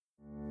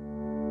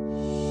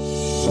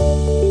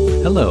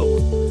Hello.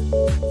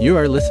 You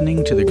are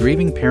listening to the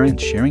Grieving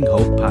Parents Sharing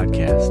Hope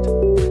podcast.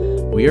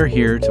 We are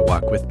here to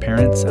walk with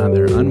parents on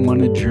their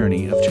unwanted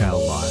journey of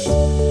child loss,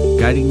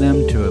 guiding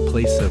them to a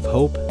place of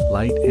hope,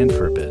 light, and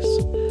purpose,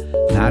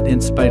 not in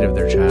spite of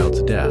their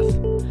child's death,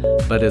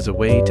 but as a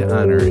way to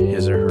honor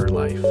his or her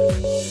life.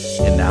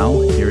 And now,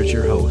 here is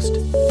your host,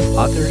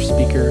 author,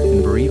 speaker,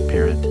 and bereaved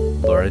parent,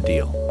 Laura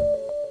Deal.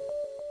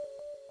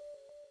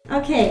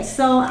 Okay,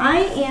 so I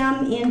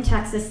am in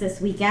Texas this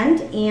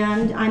weekend,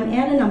 and I'm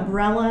at an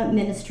Umbrella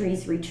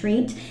Ministries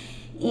retreat,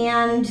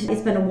 and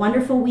it's been a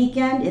wonderful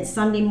weekend. It's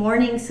Sunday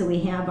morning, so we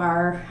have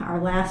our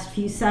last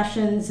few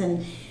sessions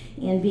and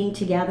being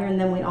together, and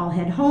then we all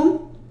head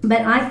home.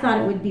 But I thought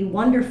it would be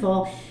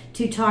wonderful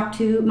to talk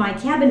to my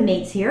cabin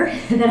mates here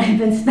that I've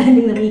been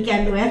spending the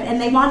weekend with,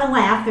 and they want to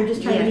laugh. They're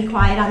just trying to be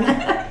quiet on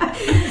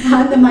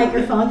the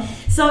microphone.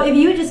 So if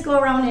you would just go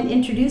around and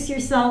introduce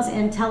yourselves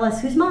and tell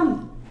us whose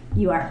mom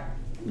you are.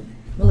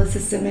 Melissa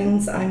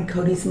Simmons, I'm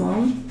Cody's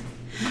mom.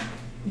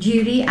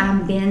 Judy,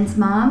 I'm Ben's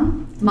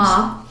mom.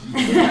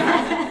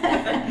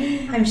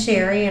 I'm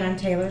Sherry, and I'm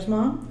Taylor's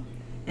mom.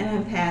 And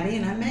I'm Patty,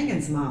 and I'm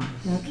Megan's mom.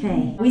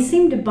 Okay. We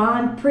seemed to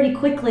bond pretty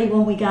quickly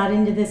when we got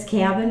into this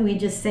cabin. We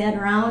just sat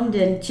around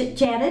and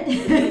chit-chatted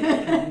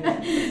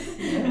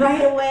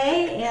right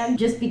away and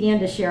just began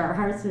to share our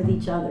hearts with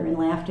each other and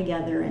laugh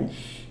together.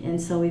 And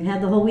so we've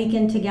had the whole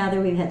weekend together.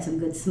 We've had some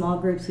good small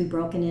groups we've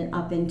broken it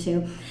up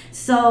into.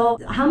 So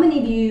how many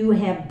of you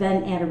have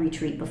been at a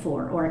retreat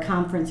before or a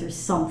conference or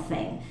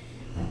something?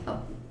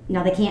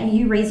 Now they can't,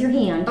 you raise your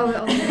hand. Oh,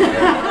 that's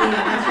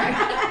right.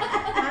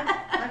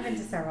 I've been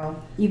to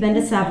several. You've been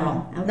to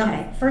several. Okay.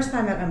 No, first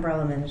time at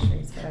Umbrella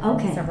Ministries, but I've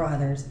been to several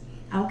others.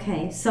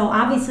 Okay, so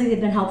obviously they've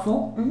been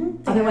helpful.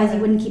 Mm-hmm. Otherwise you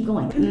wouldn't keep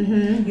going.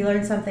 Mm-hmm. You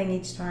learn something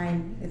each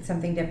time. It's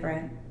something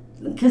different.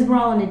 Because we're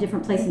all in a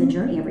different place in the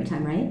journey every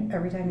time, right?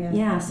 Every time, yes.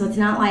 Yeah, so it's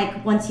not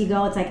like once you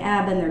go, it's like,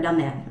 been there, done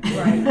that.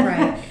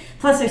 Right.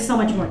 Plus, there's so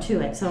much more to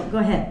it. So go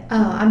ahead.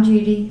 I'm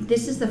Judy.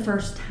 This is the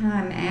first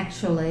time,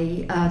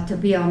 actually, to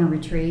be on a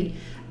retreat,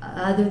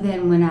 other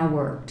than when I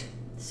worked.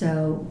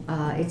 So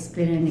it's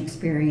been an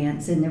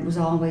experience, and it was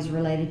always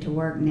related to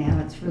work. Now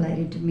it's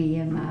related to me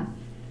and my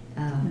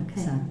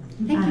son.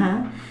 Thank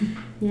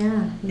you.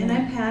 Yeah. And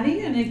I'm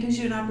Patty, and it gives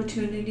you an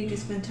opportunity to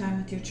spend time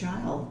with your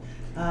child.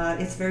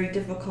 It's very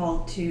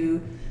difficult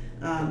to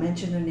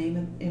mention their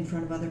name in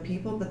front of other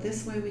people, but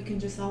this way we can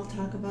just all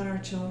talk about our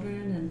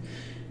children and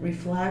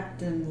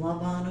reflect and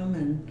love on them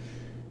and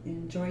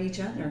enjoy each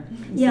other.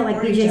 Yeah, like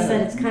BJ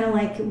said, it's kind of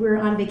like we're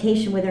on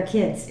vacation with our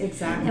kids.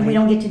 Exactly. And we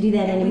don't get to do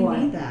that anymore. We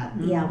need that.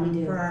 Yeah, we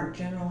do. For our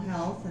general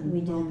health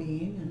and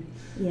well-being. And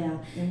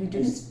we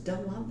do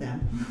still love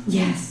them.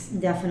 Yes,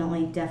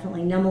 definitely.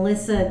 Now,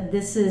 Melissa,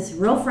 this is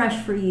real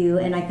fresh for you,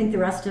 and I think the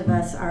rest of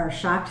us are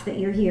shocked that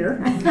you're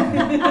here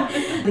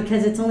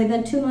because it's only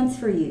been 2 months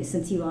for you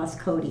since you lost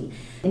Cody,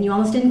 and you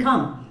almost didn't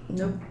come.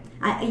 Nope.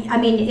 I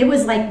mean, it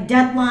was like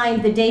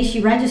deadline the day she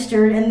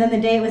registered, and then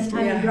the day it was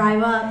time to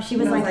drive up, she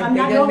was like, I'm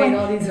not going. They made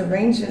all these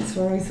arrangements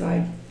for me, so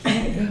I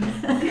can't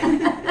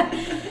go.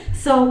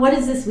 So what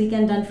has this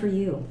weekend done for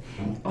you?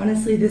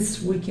 Honestly,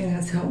 this weekend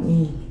has helped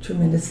me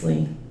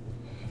tremendously.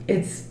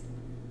 It's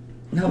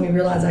helped me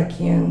realize I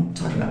can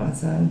talk about my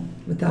son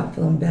without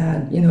feeling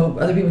bad. You know,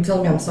 other people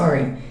telling me I'm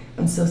sorry.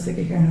 I'm so sick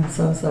of hearing I'm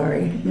so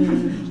sorry.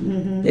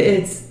 Mm-hmm.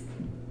 It's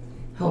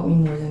helped me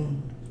more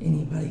than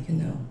anybody can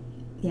know.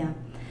 Yeah.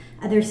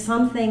 There's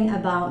something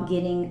about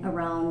getting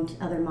around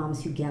other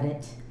moms who get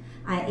it.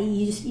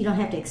 You don't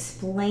have to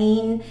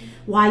explain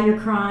why you're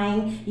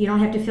crying. You don't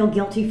have to feel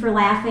guilty for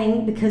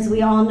laughing, because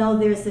we all know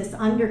there's this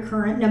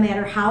undercurrent. No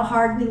matter how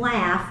hard we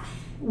laugh,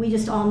 we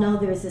just all know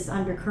there's this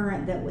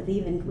undercurrent that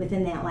even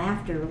within that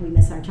laughter, we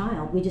miss our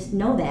child. We just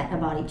know that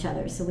about each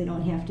other, so we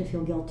don't have to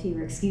feel guilty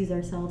or excuse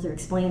ourselves or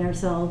explain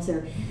ourselves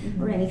or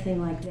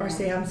anything like that. Or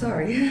say I'm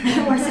sorry.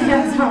 Or say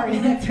I'm sorry.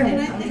 That's right.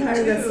 And I think I'm tired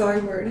of that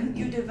sorry word.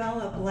 You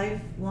develop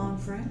lifelong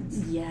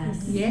friends.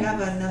 Yes. You have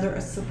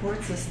a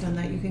support system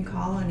that you can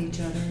call on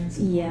each other and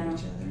support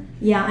each other.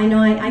 Yeah, I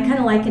know. I kind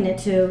of liken it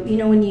to, you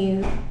know, when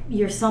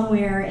you're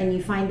somewhere and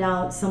you find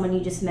out someone you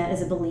just met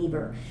as a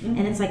believer,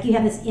 and it's like you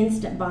have this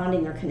instant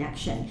bonding or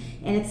connection.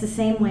 And it's the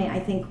same way, I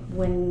think,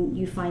 when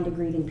you find a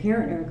grieving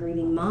parent or a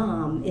grieving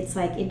mom. It's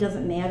like it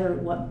doesn't matter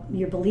what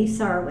your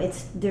beliefs are.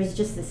 There's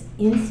just this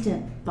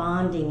instant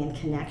bonding and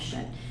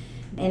connection.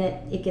 And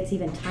it gets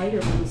even tighter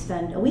when you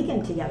spend a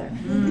weekend together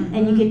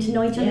and you get to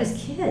know each other's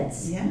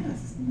kids.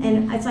 Yes.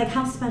 And it's like,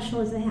 how special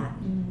is that?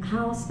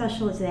 How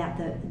special is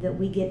that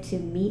we get to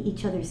meet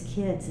each other's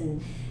kids,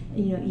 and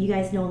you know, you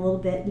guys know a little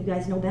bit, you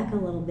guys know Becca a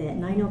little bit,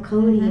 and I know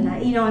Cody, and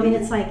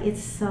it's like,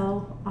 it's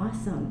so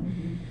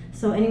awesome.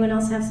 So anyone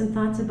else have some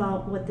thoughts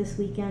about what this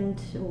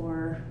weekend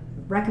or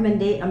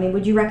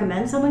would you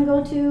recommend someone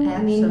go to? Absolutely.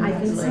 I mean, I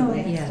think so.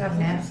 Yeah,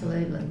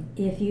 absolutely.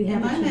 If you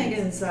have and a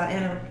Megan's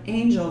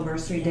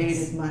anniversary date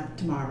is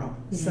tomorrow.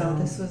 Yeah. So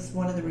this was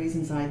one of the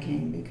reasons I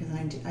came, because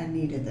I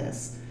needed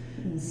this.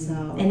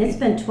 So and it's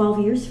been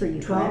 12 years for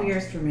you. 12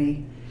 years for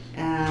me,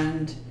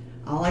 and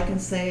all I can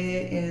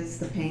say is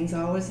the pain's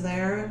always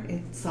there.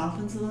 It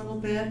softens a little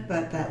bit,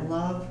 but that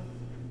love,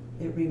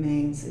 it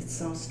remains. It's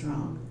so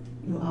strong.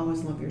 You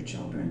always love your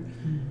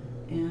children.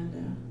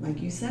 And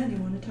like you said, you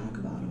want to talk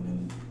about them,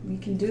 and we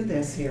can do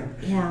this here.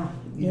 Yeah.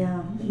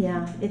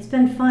 It's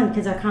been fun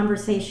because our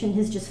conversation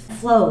has just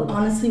flowed.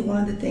 Honestly, one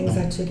of the things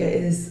I took it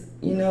is,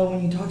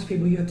 when you talk to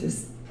people, you have to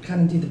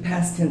kind of do the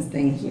past tense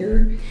thing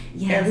here.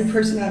 Yes. Every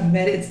person I've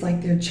met, it's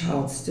like their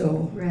child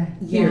still here.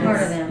 Yes.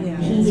 Part of them. Yeah.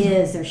 He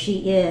is or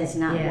she is,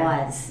 not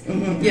was.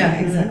 Mm-hmm. Yeah,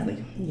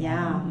 exactly.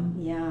 Yeah.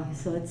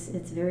 So it's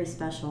very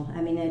special.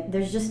 I mean,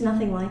 there's just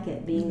nothing like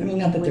it being. I mean,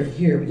 not that they're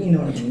here, but you know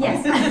what I'm talking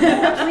about.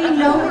 Yes. We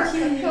know what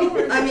you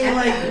mean. I mean,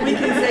 like, we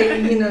can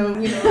say,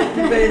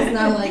 but it's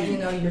not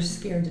like, you're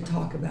scared to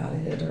talk about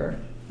it or...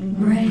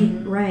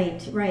 Right.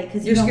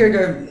 Because you're scared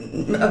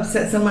to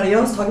upset somebody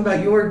else talking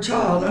about your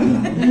child.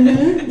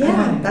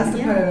 Yeah. That's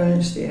the part I don't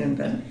understand,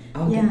 but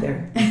I'll get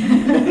there.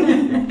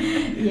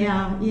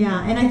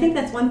 Yeah. And I think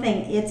that's one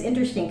thing. It's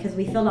interesting because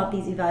we filled out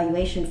these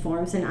evaluation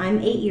forms, and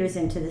I'm 8 years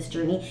into this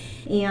journey.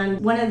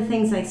 And one of the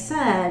things I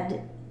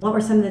said, what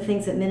were some of the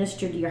things that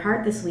ministered to your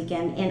heart this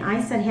weekend? And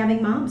I said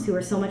having moms who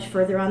are so much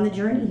further on the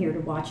journey here to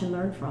watch and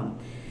learn from.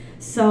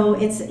 So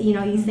it's,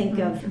 you think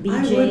of BJ.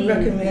 I would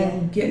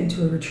recommend getting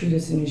to a retreat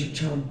as soon as your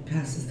child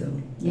passes,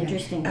 though.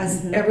 Interesting.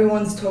 As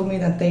everyone's told me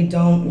that they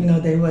don't,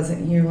 they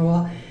wasn't here a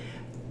while.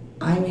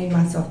 I made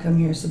myself come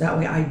here so that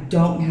way I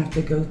don't have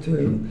to go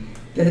through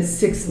the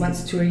 6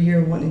 months to a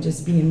year wanting to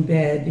just be in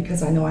bed,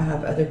 because I know I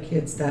have other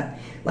kids that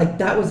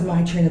was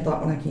my train of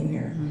thought when I came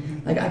here.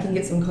 Like, I can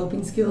get some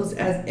coping skills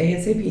as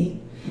ASAP,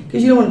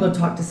 because you don't want to go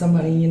talk to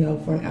somebody,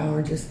 for an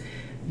hour, just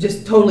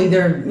totally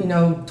they're,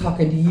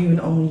 talking to you and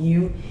only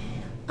you.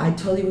 I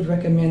totally would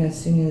recommend as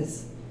soon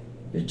as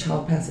your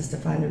child passes to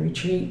find a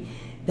retreat.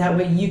 That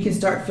way you can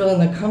start feeling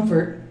the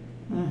comfort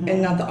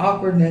and not the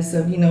awkwardness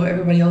of,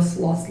 everybody else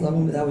lost loved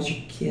one, but that was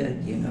your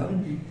kid,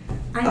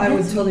 I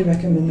would totally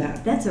recommend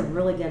that. That's a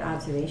really good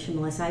observation,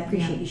 Melissa. I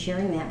appreciate you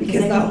sharing that.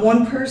 Because not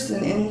one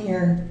person in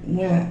here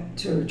went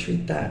to a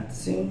retreat that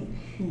soon.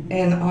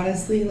 And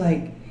honestly,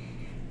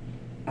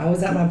 I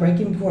was at my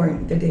breaking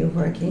point the day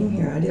before I came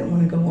here. I didn't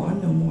want to go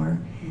on no more.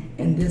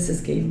 And this has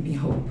given me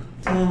hope.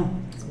 Wow.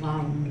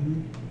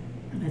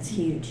 That's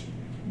huge.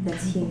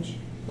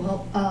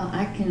 Well,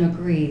 I can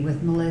agree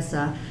with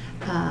Melissa.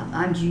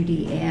 I'm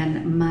Judy,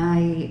 and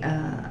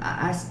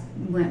I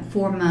went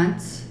 4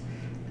 months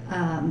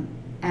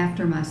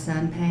after my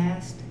son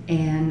passed,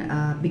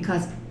 and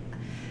because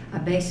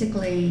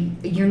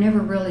you're never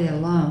really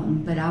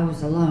alone, but I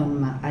was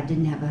alone. I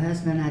didn't have a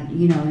husband,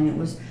 and it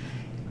was,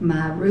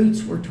 my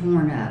roots were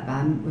torn up.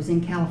 I was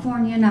in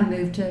California and I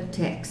moved to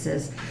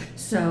Texas.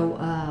 So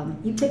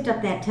you picked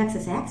up that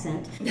Texas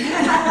accent. Texas.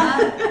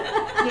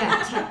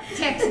 Yeah,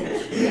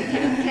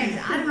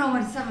 Texas. I don't know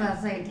what some of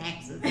us say in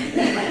Texas.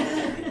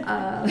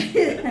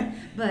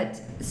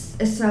 But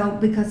so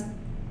because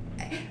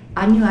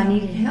I knew I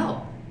needed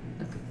help.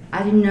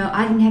 I didn't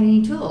have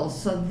any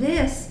tools. So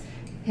this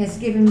has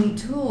given me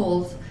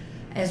tools,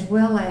 as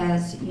well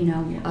as, and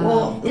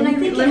I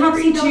think it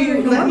helps you know you're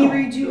normal. Let me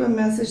read you a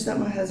message that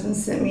my husband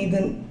sent me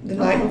the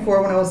night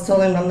before, when I was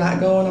telling him I'm not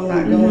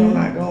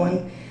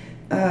going.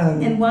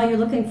 And while you're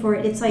looking for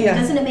it, it's like,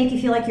 doesn't it make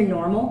you feel like you're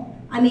normal?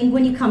 I mean,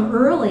 when you come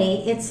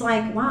early, it's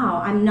like,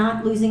 wow, I'm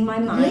not losing my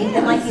mind. Yes.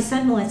 And like you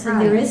said, Melissa,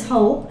 there is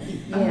hope.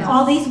 Yes.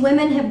 All these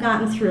women have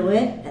gotten through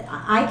it.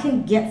 I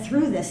can get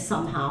through this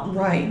somehow.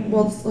 Right.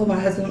 Well, so my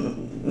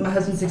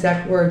husband's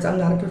exact words, I'm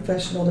not a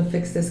professional to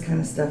fix this kind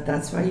of stuff.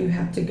 That's why you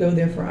have to go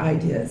there for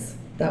ideas.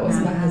 That was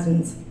my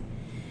husband's.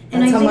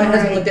 That's how my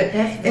husband looked at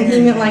it. And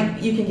he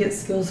meant you can get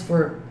skills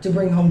to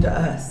bring home to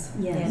us.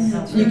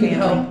 Yes. You can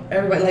help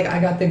everybody. I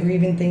got the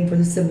grieving thing for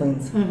the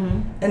siblings.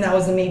 And that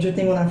was a major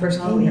thing when I first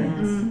came here.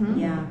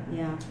 Yeah.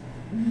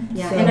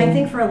 So, and I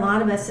think for a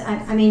lot of us,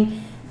 I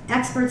mean,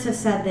 experts have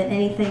said that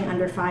anything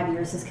under 5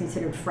 years is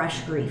considered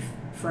fresh grief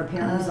for a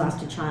parent who's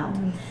lost a child.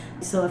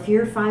 So if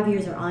you're 5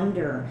 years or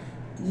under,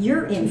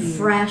 you're in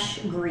fresh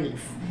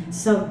grief.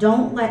 So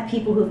don't let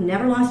people who've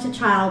never lost a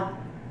child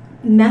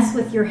mess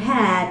with your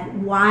head.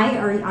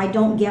 I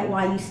don't get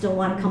why you still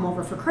want to come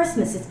over for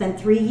Christmas. It's been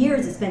 3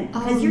 years. It's been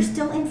because you're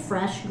still in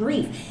fresh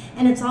grief.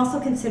 And it's also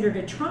considered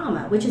a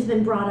trauma, which has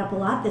been brought up a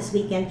lot this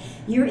weekend.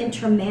 You're in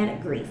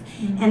traumatic grief.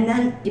 And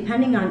then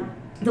depending on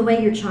the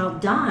way your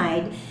child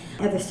died,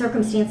 the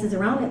circumstances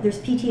around it, there's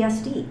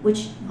PTSD,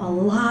 which a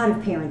lot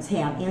of parents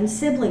have and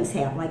siblings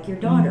have, like your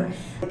daughter,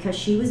 because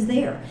she was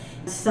there.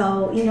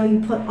 So,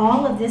 you put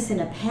all of this in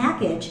a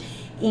package,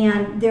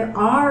 and there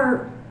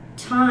are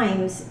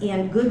times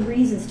and good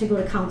reasons to go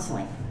to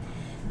counseling.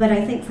 But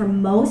I think for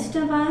most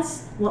of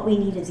us, what we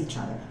need is each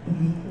other.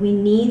 We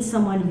need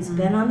someone who's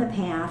been on the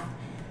path,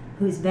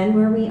 who's been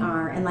where we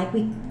are, and like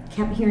we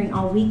kept hearing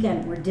all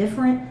weekend, we're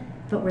different,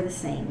 but we're the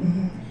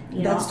same.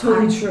 That's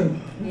totally true.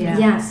 Yeah.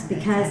 Yes,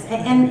 because,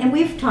 and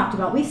we've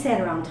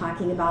sat around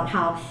talking about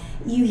how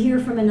you hear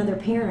from another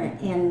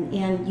parent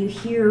and you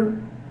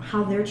hear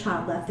how their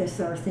child left this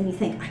earth, and you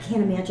think, I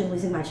can't imagine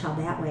losing my child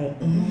that way.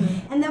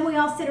 Mm-hmm. And then we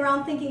all sit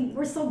around thinking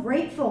we're so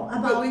grateful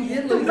about we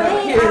did the lose way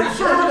our kids. our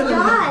child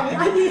died.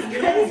 I mean, as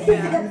crazy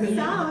as it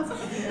sounds,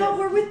 but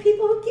we're with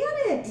people who get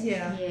it.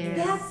 Yeah. Yes.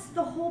 That's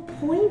the whole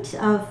point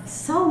of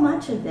so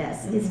much of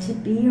this, is to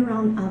be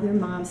around other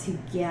moms who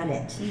get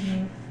it.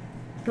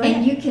 Go ahead.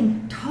 And you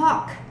can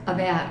talk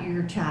about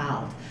your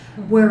child,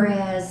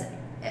 whereas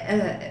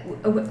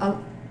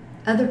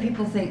other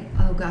people think,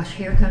 oh gosh,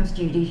 here comes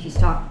Judy. She's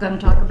going to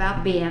talk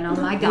about Ben. Oh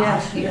my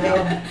gosh, you know.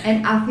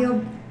 And I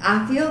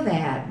feel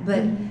that,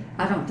 but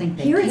I don't think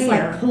they Here care. it's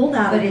like pulled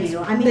out but of it's- you.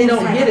 I mean, They it's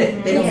don't like- get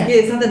it. They don't Yeah. get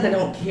it. It's not that they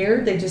don't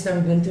care. They've just never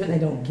been through it and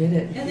they don't get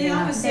it. And they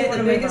always They say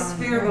wanna the move biggest on.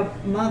 fear of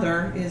a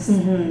mother is,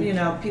 you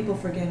know, people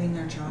forgetting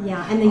their child.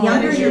 Yeah, and the That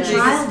younger is your your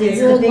child biggest is,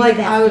 fear. the Well, bigger like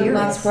that fear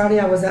last is. Friday,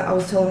 I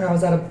was telling her I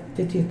was at a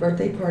 50th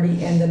birthday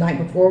party, and the night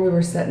before we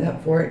were setting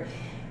up for it.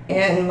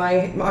 And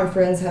our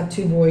friends have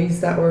two boys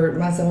that were.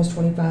 My son was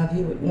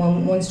 25.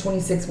 One's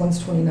 26. One's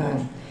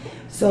 29.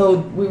 So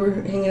we were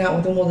hanging out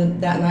with them. Well,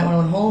 that night when I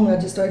went home, and I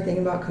just started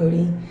thinking about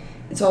Cody.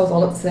 And so I was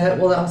all upset.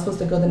 Well, I was supposed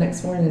to go the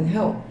next morning and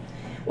help.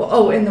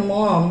 Well, and the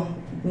mom,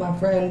 my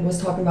friend,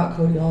 was talking about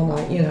Cody all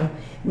night. You know,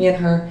 me and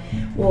her.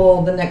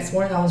 Well, the next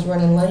morning I was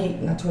running late,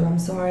 and I told her I'm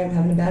sorry, I'm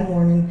having a bad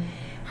morning.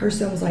 Her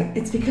son was like,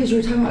 it's because you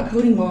were talking about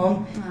Cody,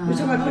 Mom. You were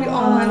talking about Cody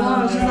all night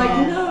long. She's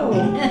like, no.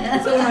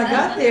 So when I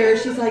got there,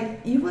 she's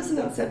like, you wasn't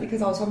upset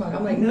because I was talking about it.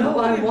 I'm like, no,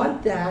 I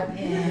want that.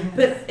 Yeah.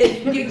 But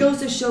it goes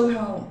to show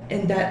how,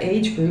 in that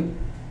age group,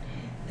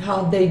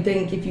 how they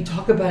think if you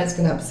talk about it, it's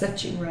going to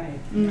upset you. Right.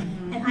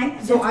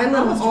 And So I let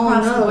them almost all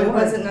across the know it board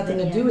wasn't nothing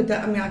to do with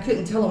that. I mean, I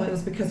couldn't tell them it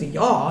was because of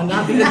y'all,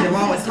 not because your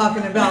mom was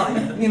talking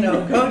about, you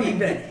know, Cody,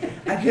 but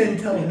I couldn't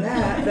tell them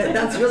that. But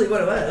that's really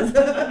what it was.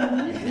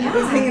 It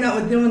was hanging out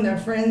with them and their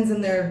friends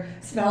and their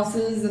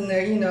spouses and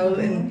their, you know,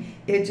 and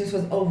it just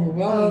was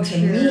overwhelming to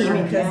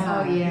me because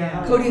Oh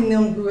yeah. Cody and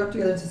them grew up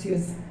together since he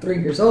was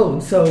 3 years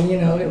old. So, you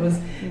know, it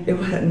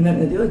had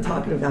nothing to do with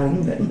talking about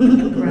him. But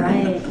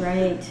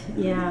Right.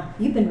 Yeah.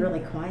 You've been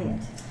really quiet.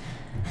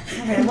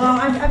 Okay, well,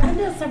 I've been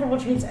to several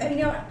retreats, and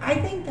you know, I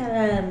think that,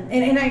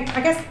 and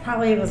I guess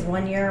probably it was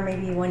 1 year,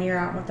 maybe 1 year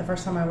out, the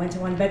first time I went to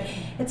one, but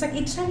it's like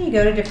each time you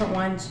go to different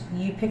ones,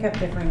 you pick up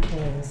different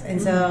tools,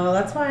 and so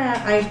that's why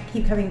I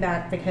keep coming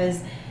back,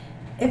 because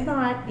if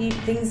not,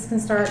 things can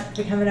start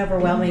becoming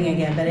overwhelming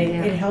again, but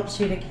it helps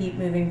you to keep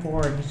moving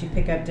forward, because you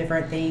pick up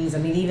different things. I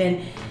mean,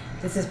 even,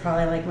 this is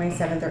probably like my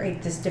 7th or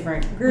 8th, just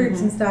different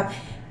groups and stuff,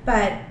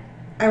 but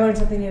I learn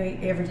something new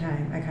every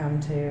time I come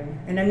to,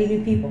 and I meet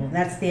new people.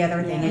 That's the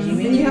other thing, is you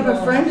meet then you have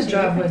people a friend to that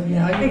drive with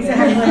now.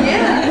 Exactly.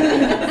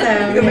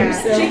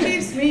 Yeah. So, yeah. She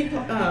keeps me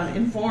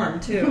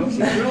informed too. She's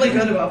really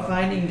good about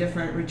finding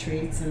different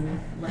retreats and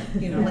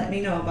let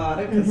me know about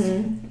it, because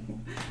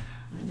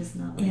I'm just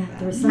not like that.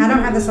 There was I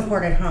don't have the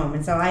support at home,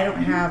 and so I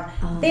don't have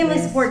family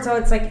yes. support. So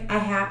it's like I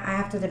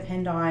have to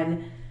depend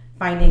on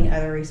finding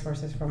other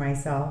resources for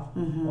myself,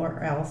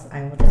 or else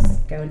I will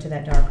just go into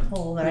that dark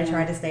hole that I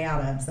try to stay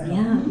out of. So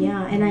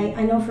Yeah, and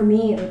I know for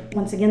me,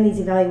 once again, these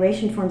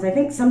evaluation forms, I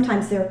think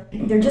sometimes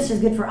they're just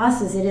as good for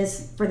us as it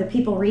is for the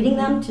people reading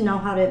them to know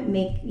how to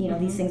make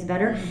these things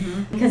better,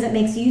 because it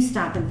makes you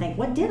stop and think,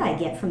 what did I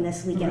get from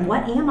this weekend?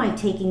 What am I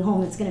taking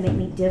home that's going to make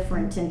me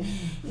different?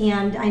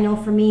 And I know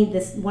for me,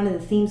 this one of the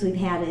themes we've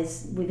had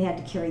is we've had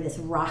to carry this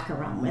rock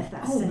around with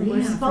us. Oh, and yeah, we're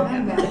I supposed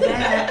forgot about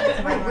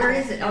that. Wait, where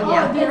is it? Oh, Oh,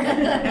 yeah.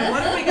 And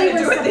what are we We going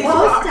to were do with these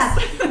supposed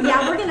rocks? to.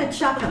 Yeah, we're going to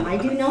chuck them. I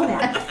do know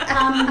that.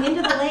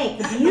 Into the lake,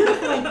 the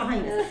beautiful lake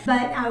behind us.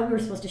 But we were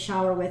supposed to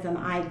shower with them.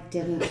 I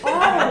didn't.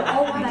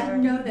 I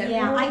didn't know that.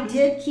 Yeah, I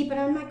did keep it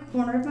on my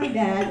corner of my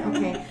bed.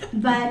 Okay,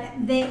 but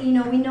we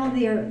know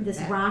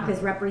this rock is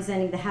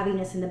representing the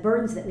heaviness and the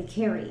burdens that we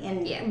carry,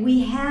 and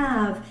we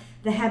have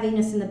the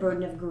heaviness and the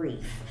burden of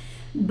grief.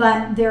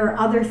 But there are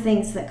other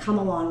things that come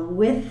along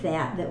with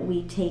that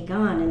we take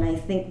on, and I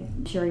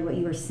think, Sherry, what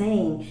you were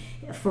saying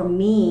for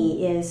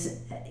me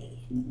is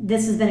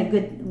this has been a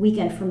good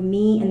weekend for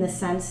me in the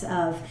sense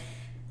of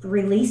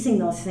releasing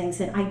those things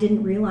that I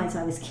didn't realize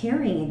I was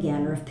carrying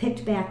again, or have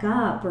picked back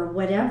up, or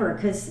whatever,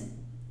 because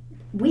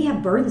we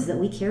have burdens that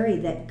we carry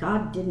that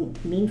God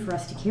didn't mean for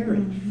us to carry.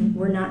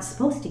 We're not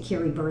supposed to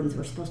carry burdens.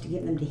 We're supposed to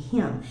give them to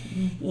Him.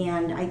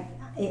 And I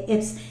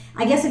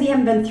guess if you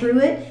haven't been through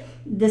it,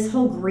 this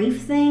whole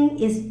grief thing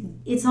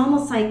it's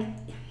almost like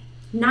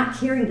not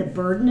carrying the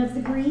burden of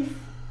the grief.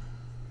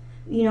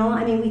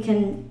 I mean, we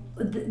can,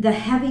 the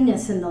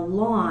heaviness and the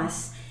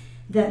loss,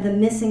 the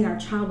missing our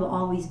child will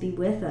always be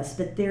with us,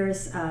 but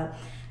there's a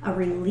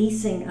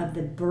releasing of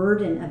the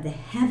burden of the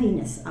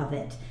heaviness of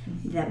it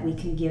that we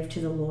can give to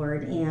the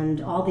Lord,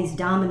 and all these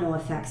domino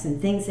effects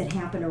and things that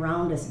happen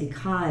around us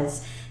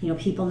because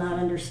people not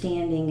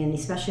understanding, and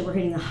especially we're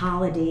hitting the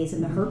holidays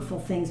and the hurtful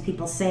things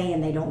people say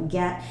and they don't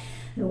get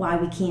why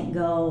we can't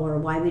go, or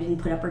why we didn't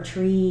put up our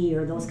tree,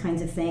 or those kinds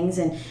of things,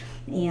 and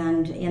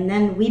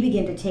then we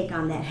begin to take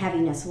on that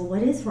heaviness. Well,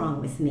 what is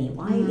wrong with me?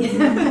 Why?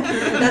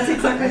 That's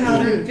exactly how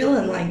I'm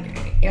feeling.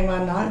 Like, am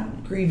I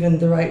not grieving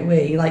the right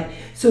way. Like,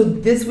 so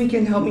this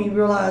weekend helped me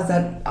realize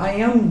that I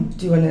am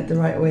doing it the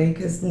right way,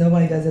 because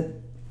nobody does it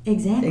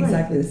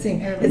exactly the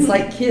same. It's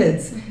like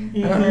kids.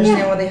 I don't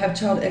understand why they have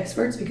child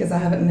experts, because I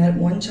haven't met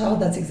one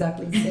child that's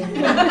exactly the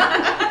same.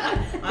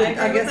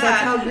 I guess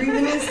that's how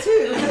grieving is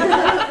too.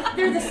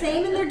 They're the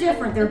same and they're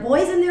different. They're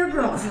boys and they're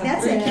girls.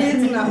 That's it.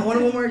 Kids, not one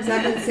of them are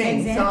exactly the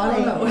same. So I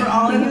don't know. We're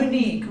all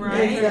unique,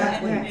 right?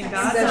 Exactly. In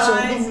God's Special.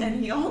 eyes,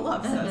 and He all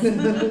loves us.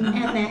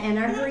 And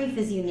our grief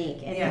is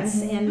unique,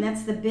 and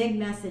that's the big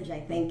message, I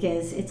think,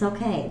 is it's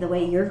okay. The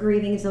way you're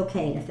grieving is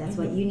okay, and if that's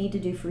what you need to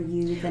do for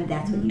you, then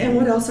that's what you do. And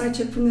what else I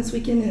took from this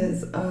weekend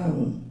is,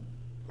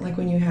 like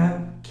when you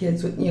have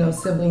kids with,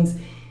 siblings,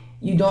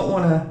 you don't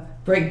want to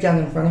break down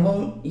in front of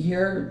them.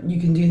 Here, you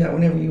can do that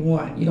whenever you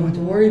want. You don't have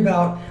to worry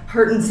about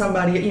hurting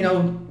somebody,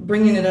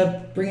 bringing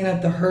up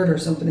the hurt or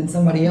something in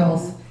somebody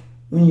else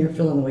when you're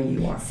feeling the way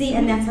you are. See,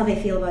 and that's how they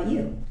feel about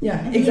you.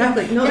 Yeah,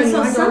 exactly. No, and and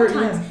so my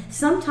daughter,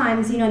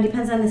 sometimes, it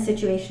depends on the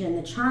situation and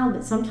the child,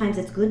 but sometimes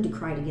it's good to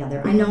cry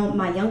together. I know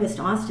my youngest,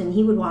 Austin,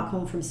 he would walk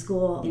home from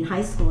school in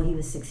high school. He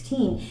was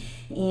 16.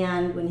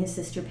 And when his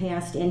sister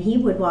passed, and he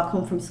would walk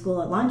home from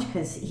school at lunch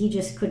because he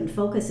just couldn't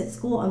focus at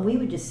school, and we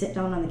would just sit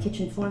down on the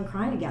kitchen floor and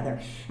cry together.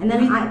 And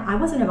then I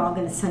wasn't at all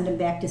going to send him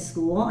back to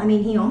school. I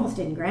mean, he almost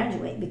didn't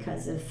graduate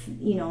because of,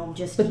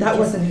 But that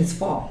wasn't his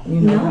fault.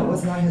 No. That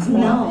was not his fault.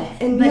 No.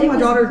 And me and my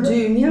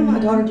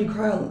daughter do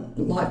cry a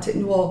lot.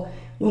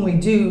 When we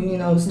do,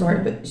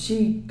 start, but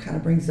she kind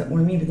of brings up more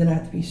to me, but then I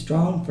have to be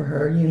strong for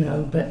her,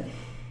 but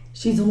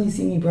she's only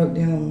seen me broke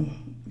down,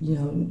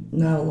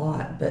 not a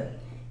lot, but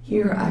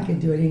here I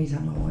could do it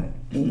anytime I want,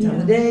 anytime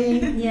of the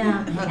day.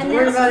 Yeah, Not to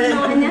worry about it.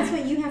 And that's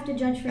what you have to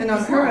judge for and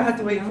yourself. on her, I have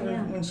to wait for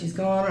when she's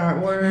gone or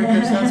at work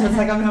or something. So it's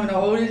like I'm having to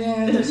hold it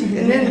in,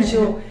 and then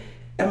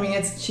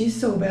she's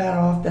so bad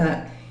off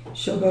that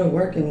she'll go to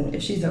work, and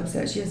if she's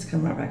upset, she has to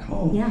come right back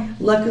home. Yeah.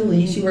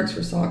 Luckily, she works for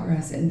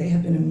Saltgrass, and they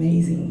have been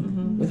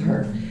amazing with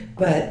her.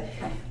 But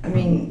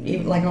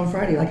even like on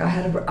Friday, like I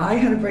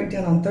had a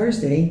breakdown on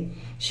Thursday.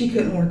 She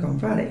couldn't work on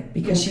Friday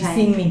because she's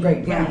seen me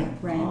break down.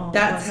 Right. Oh,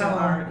 That's how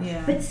hard.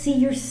 Yeah. But see,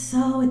 you're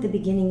so at the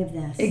beginning of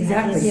this.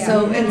 Exactly. That is-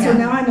 So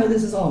now I know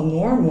this is all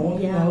normal,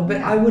 but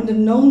I wouldn't have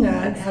known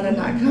that had I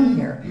not come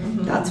here.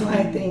 That's why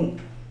I think,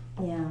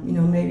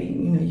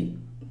 maybe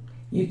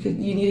you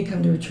need to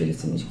come to retreat as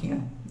soon as you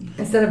can,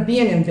 instead of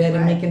being in bed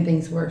and making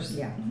things worse.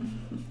 Yeah.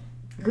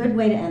 Good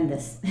way to end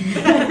this.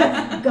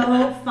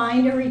 Go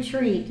find a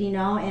retreat,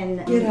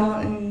 and Get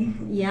out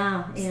and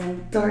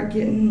and start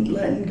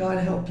letting God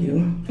help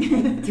you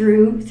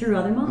through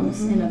other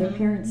moms and other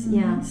parents.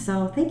 Yeah.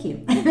 So thank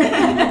you.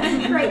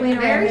 Great way to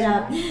wrap it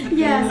up.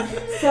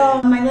 Yes.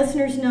 So my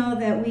listeners know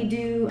that we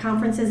do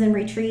conferences and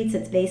retreats.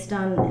 It's based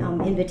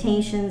on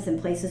invitations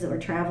and places that we're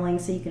traveling.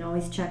 So you can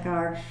always check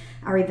our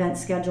event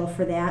schedule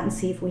for that and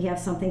see if we have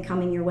something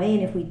coming your way.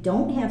 And if we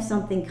don't have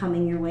something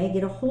coming your way,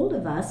 get a hold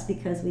of us,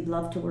 because we'd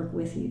love to work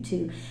with you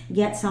to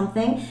get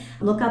something.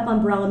 Look up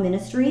Umbrella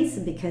Ministries,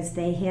 because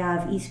they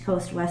have East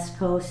Coast, West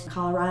Coast,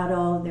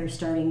 Colorado. They're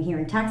starting here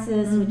in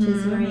Texas, which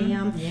is where I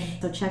am. Yeah.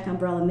 So check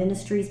Umbrella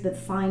Ministries, but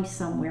find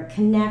somewhere.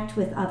 Connect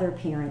with other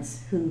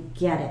parents who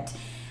get it.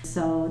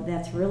 So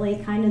that's really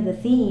kind of the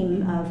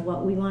theme of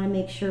what we want to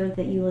make sure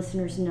that you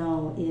listeners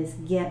know is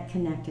get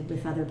connected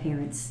with other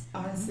parents.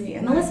 Honestly,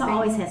 and Melissa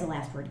always has the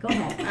last word. Go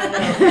ahead. I know.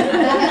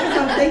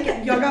 I'm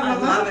thinking, y'all got my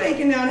mom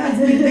thinking now. It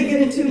hasn't been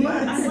thinking in 2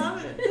 months. I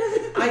love it.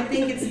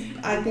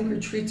 I think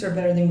retreats are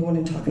better than going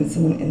and talking to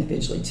someone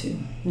individually too.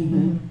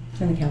 And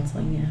the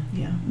counseling,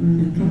 Yeah.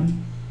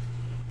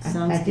 Okay.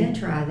 Sounds I did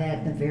good. try that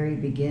in the very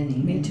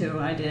beginning. Me too.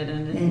 I did,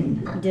 and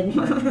Didn't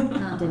work.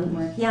 Didn't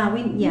work. Yeah,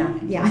 we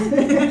don't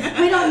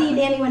need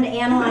anyone to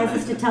analyze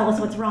us to tell us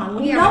what's wrong.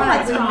 We know right,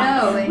 what's we wrong.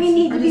 know. We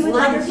need to be As with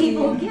long other as you-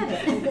 people who get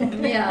it.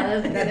 Yeah,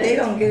 That they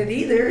don't get it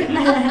either.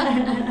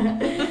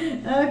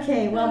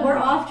 Okay, well, we're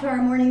off to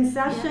our morning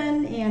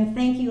session, and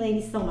thank you,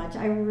 ladies, so much.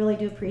 I really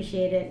do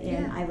appreciate it,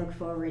 and I look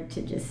forward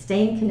to just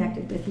staying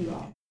connected with you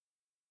all.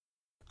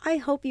 I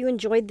hope you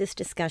enjoyed this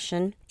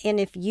discussion, and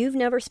if you've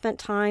never spent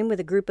time with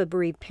a group of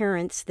bereaved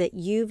parents, that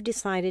you've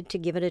decided to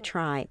give it a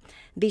try.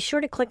 Be sure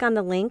to click on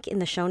the link in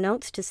the show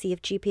notes to see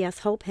if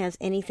GPS Hope has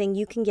anything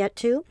you can get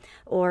to,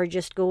 or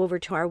just go over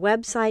to our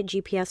website,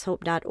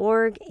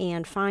 gpshope.org,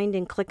 and find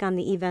and click on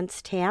the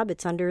events tab.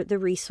 It's under the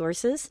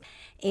resources.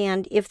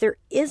 And if there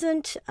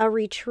isn't a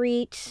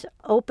retreat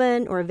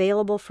open or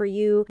available for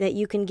you that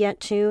you can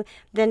get to,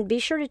 then be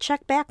sure to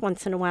check back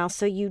once in a while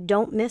so you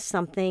don't miss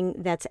something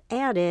that's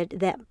added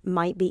that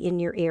might be in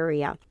your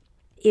area.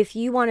 If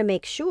you want to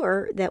make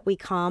sure that we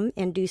come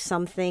and do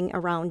something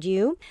around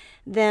you,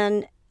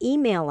 then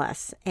email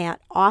us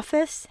at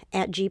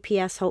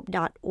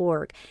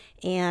office@gpshope.org,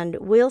 and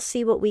we'll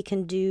see what we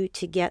can do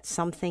to get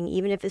something,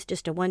 even if it's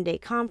just a one-day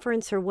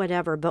conference or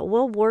whatever, but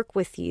we'll work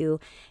with you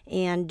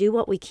and do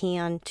what we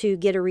can to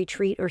get a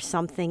retreat or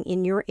something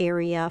in your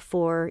area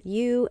for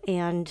you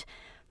and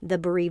the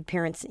bereaved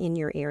parents in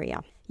your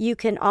area. You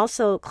can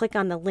also click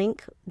on the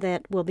link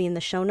that will be in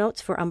the show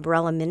notes for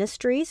Umbrella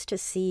Ministries to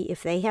see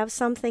if they have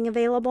something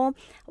available,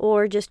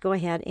 or just go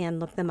ahead and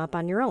look them up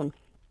on your own.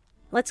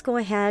 Let's go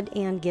ahead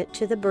and get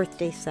to the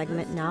birthday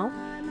segment now.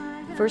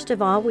 First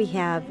of all, we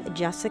have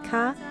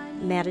Jessica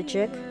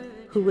Matajic,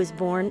 who was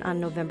born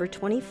on November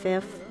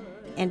 25th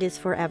and is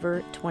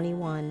forever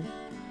 21.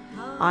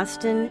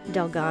 Austin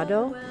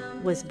Delgado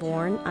was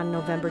born on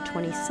November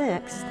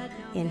 26th,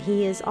 and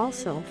he is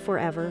also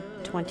forever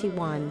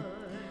 21.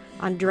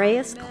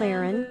 Andreas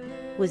Claren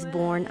was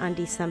born on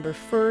December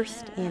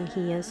 1st, and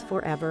he is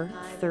forever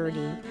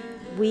 30.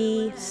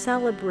 We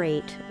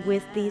celebrate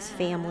with these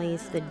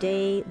families the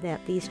day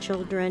that these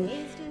children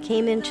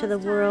came into the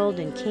world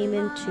and came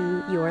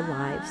into your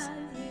lives.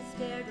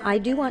 I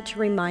do want to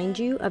remind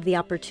you of the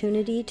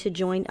opportunity to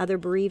join other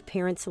bereaved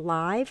parents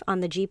live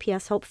on the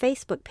GPS Hope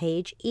Facebook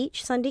page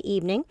each Sunday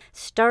evening,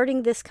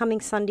 starting this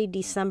coming Sunday,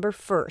 December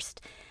 1st.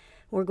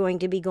 We're going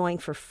to be going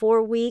for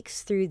 4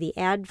 weeks through the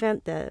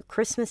Advent, the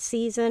Christmas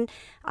season.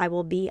 I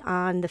will be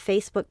on the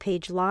Facebook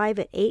page live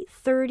at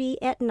 8:30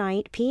 at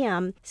night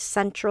p.m.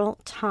 Central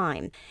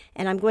Time.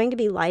 And I'm going to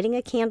be lighting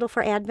a candle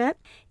for Advent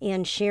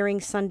and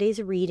sharing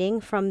Sunday's reading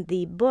from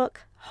the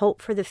book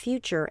Hope for the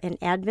Future, an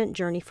Advent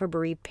Journey for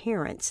Bereaved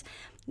Parents.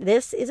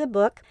 This is a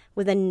book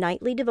with a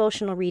nightly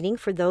devotional reading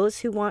for those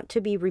who want to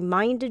be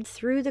reminded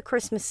through the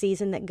Christmas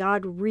season that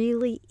God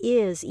really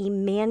is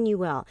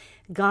Emmanuel,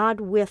 God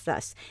with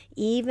us,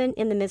 even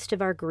in the midst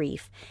of our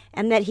grief,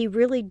 and that He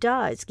really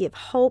does give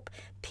hope,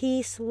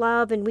 peace,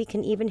 love, and we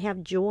can even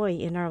have joy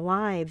in our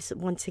lives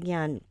once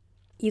again.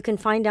 You can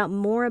find out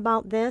more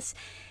about this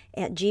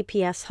at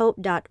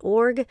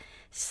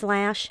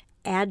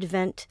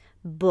gpshope.org/Advent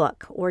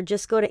book, or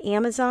just go to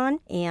Amazon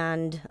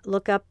and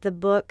look up the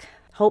book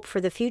Hope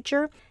for the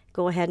Future.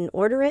 Go ahead and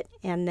order it,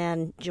 and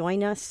then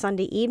join us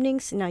Sunday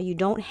evenings. Now, you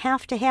don't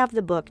have to have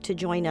the book to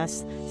join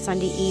us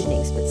Sunday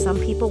evenings, but some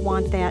people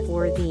want that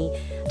or the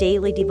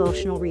daily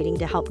devotional reading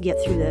to help get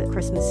through the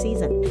Christmas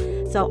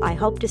season. So I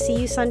hope to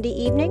see you Sunday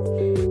evening.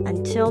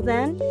 Until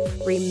then,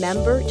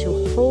 remember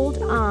to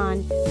hold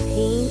on.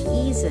 Pain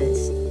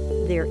eases.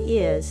 There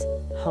is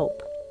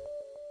hope.